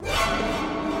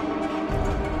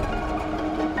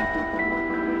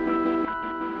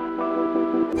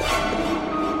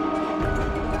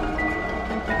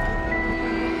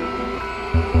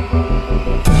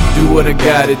Do what I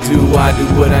gotta do, I do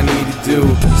what I need to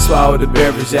do. Swallow the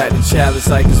beverage at the chalice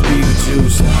like it's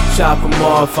Beetlejuice. Chop them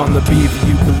off on the beaver,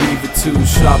 you can leave it too.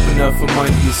 Sharp enough from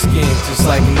under your skin, just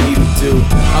like a needle do.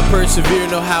 I persevere,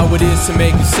 know how it is to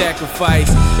make a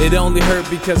sacrifice. It only hurt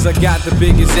because I got the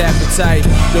biggest appetite.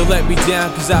 Don't let me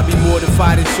down cause I'll be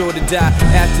mortified and sure to die.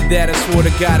 After that I swore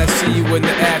to God I'd see you in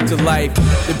the afterlife.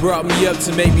 They brought me up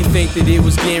to make me think that it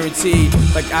was guaranteed,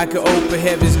 like I could open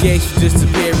heaven's gates with just a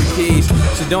pair of keys.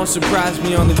 So don't surprise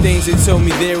me on the things they told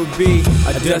me there would be.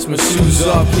 I dust my shoes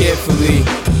off carefully.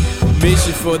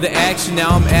 Mission for the action, now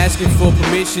I'm asking for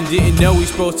permission. Didn't know we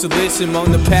supposed to listen.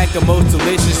 Among the pack, I'm most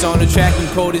delicious. On the track, I'm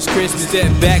cold as Christmas. Step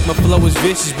back, my flow is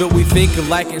vicious, but we think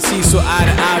alike and see so eye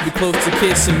to eye. We close to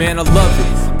kissing, man, I love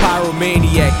it.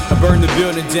 Pyromaniac, I burn the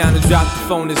building down and drop the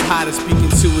phone as hot as speaking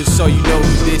to it, so you know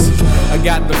who this is. I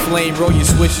got the flame, roll your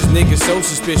swishes, niggas so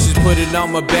suspicious. Put it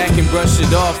on my back and brush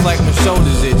it off like my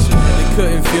shoulders itching. They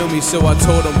couldn't feel me, so I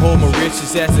told them hold my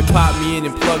riches as they popped me in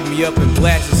and plugged me up and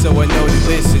blasted, so I know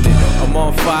they listening. I'm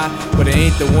on fire, but I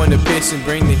ain't the one to piss and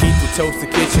bring the heat to toast the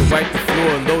kitchen, wipe the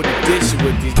floor and load the dish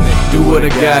with these niggas. Do what I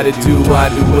gotta do, I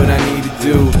do what I need to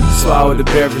do. Swallow the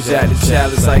beverage at the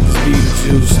chalice like it's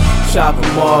Beetlejuice. Chop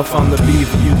them off on the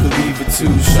beaver, you can leave it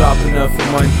too. Sharp enough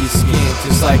from under your skin,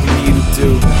 just like a needle do.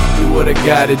 Do what I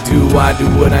gotta do, I do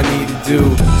what I need to do.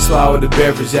 Swallow the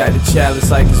beverage at the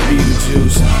chalice like it's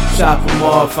Beetlejuice. Chop them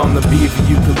off on the beaver,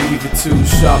 you can leave it too.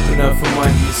 Sharp enough from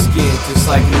under your skin, just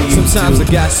like a needle do. Sometimes I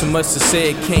got so much to say,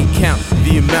 I can't count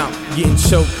the amount. Getting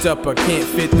choked up, I can't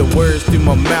fit the words through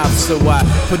my mouth. So I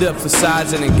put up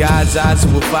facades and in God's eyes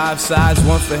with 5 sides.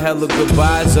 One for hella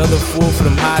goodbyes, other 4 for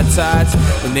them high tides.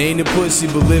 And they ain't a pussy,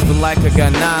 but living like I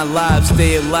got 9 lives.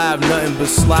 Stay alive, nothing but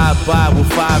slide by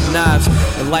with 5 knives.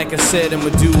 And like I said, I'ma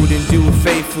do it and do it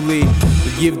faithfully.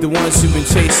 Forgive the ones who've been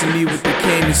chasing me with the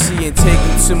came to see, and take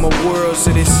them to my world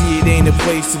so they see it ain't a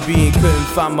place to be. And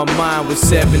couldn't find my mind with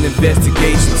 7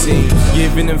 investigation teams.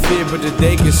 Giving them fear, but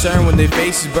they concerned when their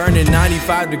faces burning.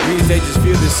 95 degrees, they just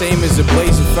feel the same as a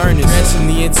blazing furnace. Dressing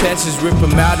the intestines, rip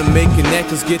them out and make a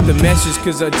necklace. Get the message,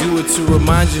 cause I do it to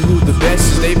remind you who the best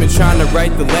is. They've been trying to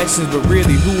write the lessons, but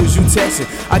really, who was you testing?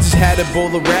 I just had a bowl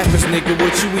of rappers, nigga,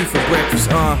 what you eat for breakfast,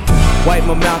 Wipe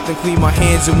my mouth and clean my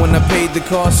hands, and when I paid the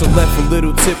cost, I left a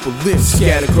little tip of lift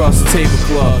scattered across the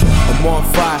tablecloth. I'm on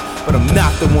fire, but I'm not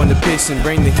the one to piss and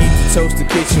bring the heat to toast the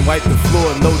kitchen, wipe the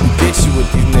floor and load the dish with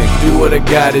these niggas. Do what I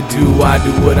gotta do, I do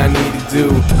what I need to do.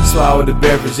 Swallow the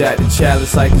beverage at the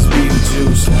chalice like it's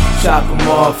Beetlejuice. Chop them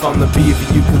off on the beaver,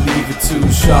 you can leave it too.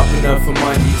 Sharp enough from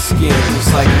under your skin,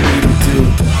 just like a needle do.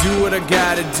 Do what I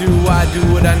gotta do, I do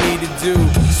what I need to do.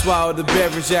 Swallow the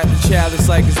beverage at the chalice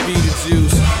like it's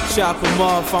Beetlejuice. Chop them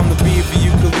off on the beaver,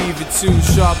 you can leave it too.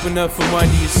 Sharp enough from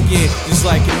under your skin, just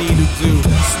like a needle do.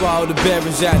 Swallow the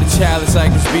beverage at the chalice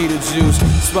like it's Beetlejuice.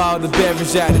 Swallow the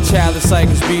beverage at the chalice like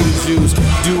it's Beetlejuice.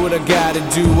 Do what I gotta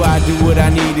do, I do what I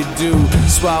need to do.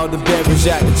 Swallow the beverage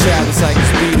at the chalice like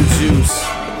it's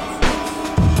Beetlejuice.